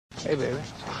Hey, baby.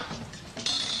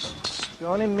 You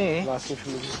only me. Last thing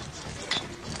from me.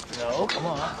 No, come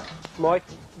on. Mike,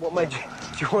 what made you,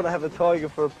 do you want to have a tiger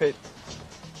for a pet?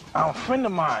 A friend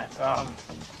of mine,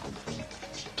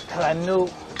 till I knew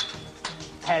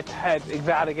had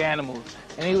exotic animals.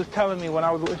 And he was telling me when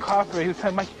I was incarcerated, he was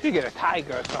telling me, Mike, you should get a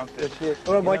tiger or something.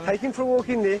 All right, Mike, take him for a walk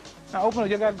in there. Now, open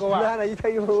it, you gotta go out. No, you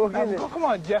take him for a walk in there. Oh, come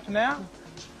on, Jeff, now.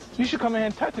 You should come in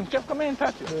and touch him. Jeff, come in and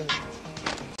touch him. Yeah.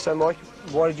 So, Mike,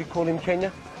 why did you call him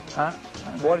Kenya? Huh?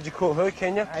 Why did you call her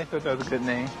Kenya? I thought that was a good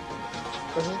name.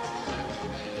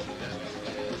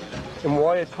 And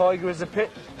why a tiger as a pet?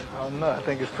 I don't know, I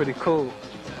think it's pretty cool.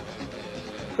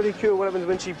 Pretty cool. What happens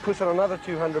when she puts on another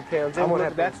 200 pounds? Then what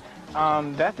happens?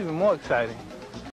 That's even more exciting.